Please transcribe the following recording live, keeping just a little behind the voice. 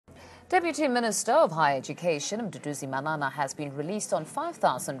Deputy Minister of Higher Education, Minister Manana, has been released on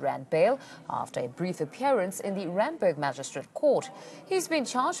 5,000 rand bail after a brief appearance in the Randburg Magistrate Court. He's been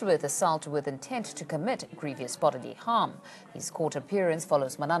charged with assault with intent to commit grievous bodily harm. His court appearance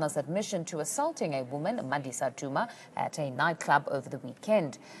follows Manana's admission to assaulting a woman, Mandisa Duma, at a nightclub over the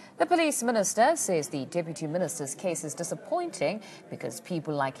weekend. The police minister says the deputy minister's case is disappointing because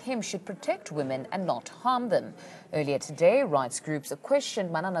people like him should protect women and not harm them. Earlier today, rights groups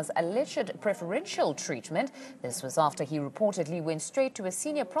questioned Manana's alleged preferential treatment. This was after he reportedly went straight to a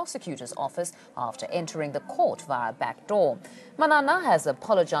senior prosecutor's office after entering the court via a back door. Manana has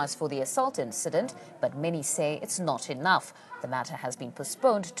apologized for the assault incident, but many say it's not enough. The matter has been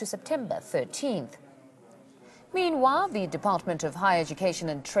postponed to September 13th. Meanwhile, the Department of Higher Education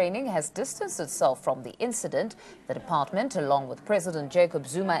and Training has distanced itself from the incident. The department, along with President Jacob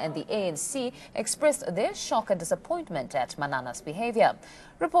Zuma and the ANC, expressed their shock and disappointment at Manana's behavior.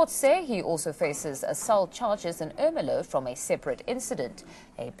 Reports say he also faces assault charges in Ermelo from a separate incident.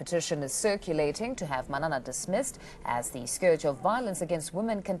 A petition is circulating to have Manana dismissed as the scourge of violence against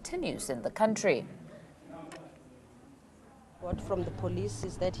women continues in the country. What from the police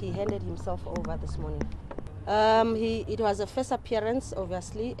is that he handed himself over this morning. It was a first appearance,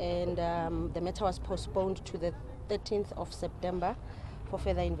 obviously, and the matter was postponed to the 13th of September for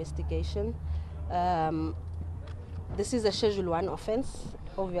further investigation. This is a Schedule 1 offence,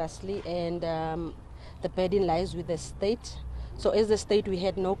 obviously, and the burden lies with the state. So as the state, we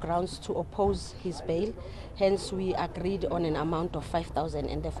had no grounds to oppose his bail. Hence, we agreed on an amount of 5,000,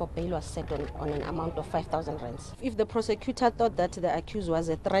 and therefore bail was set on an amount of 5,000 rands. If the prosecutor thought that the accused was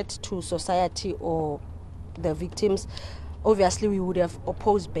a threat to society or the victims, obviously we would have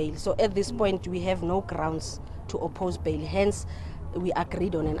opposed bail. So at this point, we have no grounds to oppose bail. Hence, we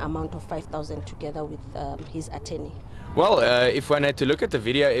agreed on an amount of 5,000 together with his attorney. Well, if one had to look at the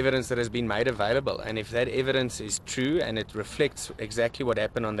video evidence that has been made available, and if that evidence is true and it reflects exactly what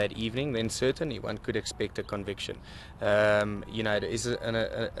happened on that evening, then certainly one could expect a conviction. It is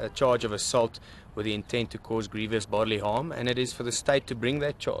a charge of assault with the intent to cause grievous bodily harm, and it is for the state to bring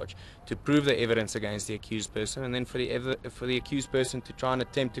that charge, to prove the evidence against the accused person, and then for the accused person to try and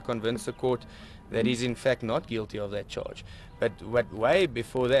attempt to convince the court that he's in fact not guilty of that charge. But way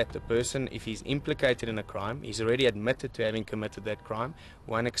before that, the person, if he's implicated in a crime, he's already admitted to having committed that crime,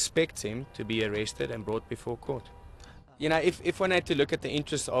 one expects him to be arrested and brought before court. You know, if one had to look at the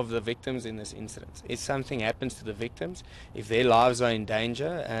interests of the victims in this incident, if something happens to the victims, if their lives are in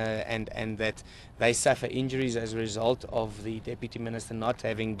danger and that they suffer injuries as a result of the Deputy Minister not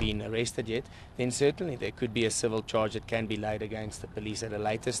having been arrested yet, then certainly there could be a civil charge that can be laid against the police at a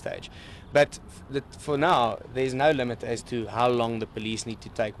later stage. But for now, there's no limit as to how long the police need to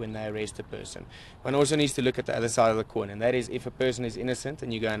take when they arrest a person. One also needs to look at the other side of the coin, and that is if a person is innocent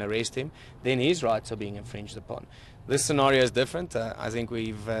and you go and arrest him, then his rights are being infringed upon. This scenario is different. I think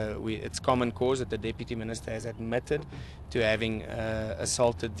it's common cause that the Deputy Minister has admitted to having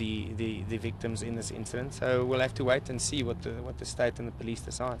assaulted the victims in this incident. So we'll have to wait and see what the state and the police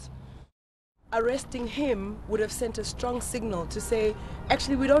decides. Arresting him would have sent a strong signal to say,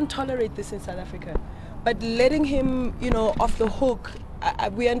 actually, we don't tolerate this in South Africa. But letting him, off the hook,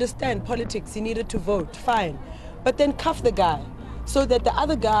 we understand politics, he needed to vote, fine. But then cuff the guy so that the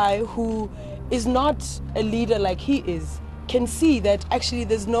other guy who is not a leader like he is can see that actually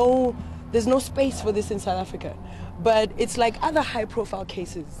there's no space for this in South Africa. But it's like other high-profile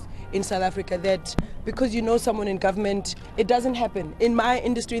cases in South Africa that because you know someone in government, it doesn't happen. In my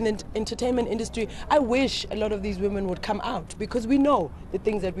industry, in the entertainment industry, I wish a lot of these women would come out because we know the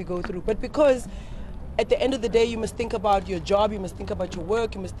things that we go through. But because at the end of the day, you must think about your job, you must think about your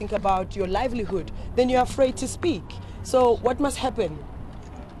work, you must think about your livelihood, then you're afraid to speak. So what must happen?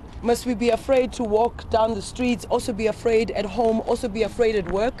 Must we be afraid to walk down the streets, also be afraid at home, also be afraid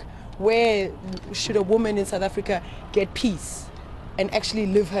at work? Where should a woman in South Africa get peace and actually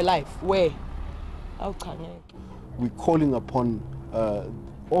live her life? Where? We're calling upon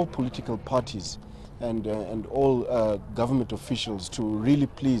all political parties and all government officials to really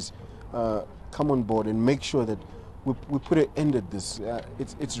please come on board and make sure that we put an end at this.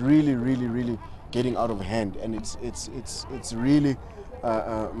 It's really, really, really getting out of hand, and it's really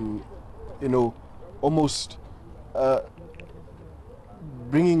almost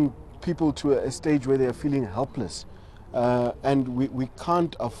bringing people to a stage where they are feeling helpless, and we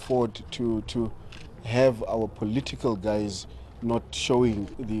can't afford to have our political guys not showing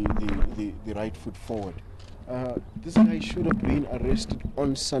the right foot forward. This guy should have been arrested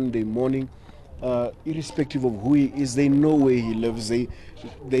on Sunday morning, irrespective of who he is. They know where he lives.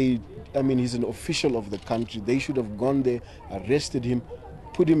 I mean, he's an official of the country. They should have gone there, arrested him,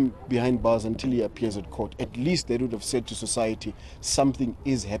 put him behind bars until he appears at court. At least they would have said to society, something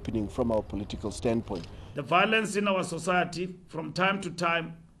is happening from our political standpoint. The violence in our society from time to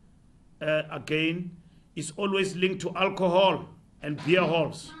time, again, is always linked to alcohol and beer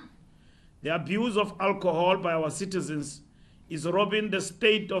halls. The abuse of alcohol by our citizens is robbing the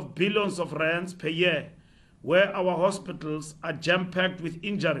state of billions of rands per year, where our hospitals are jam-packed with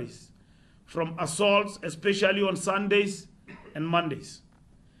injuries from assaults, especially on Sundays and Mondays.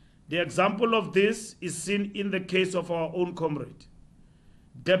 The example of this is seen in the case of our own comrade,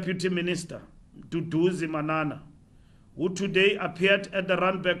 Deputy Minister Manana, who today appeared at the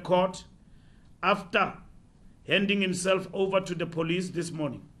Randburg court after handing himself over to the police this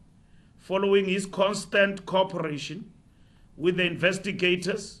morning, following his constant cooperation with the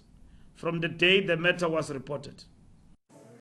investigators from the day the matter was reported.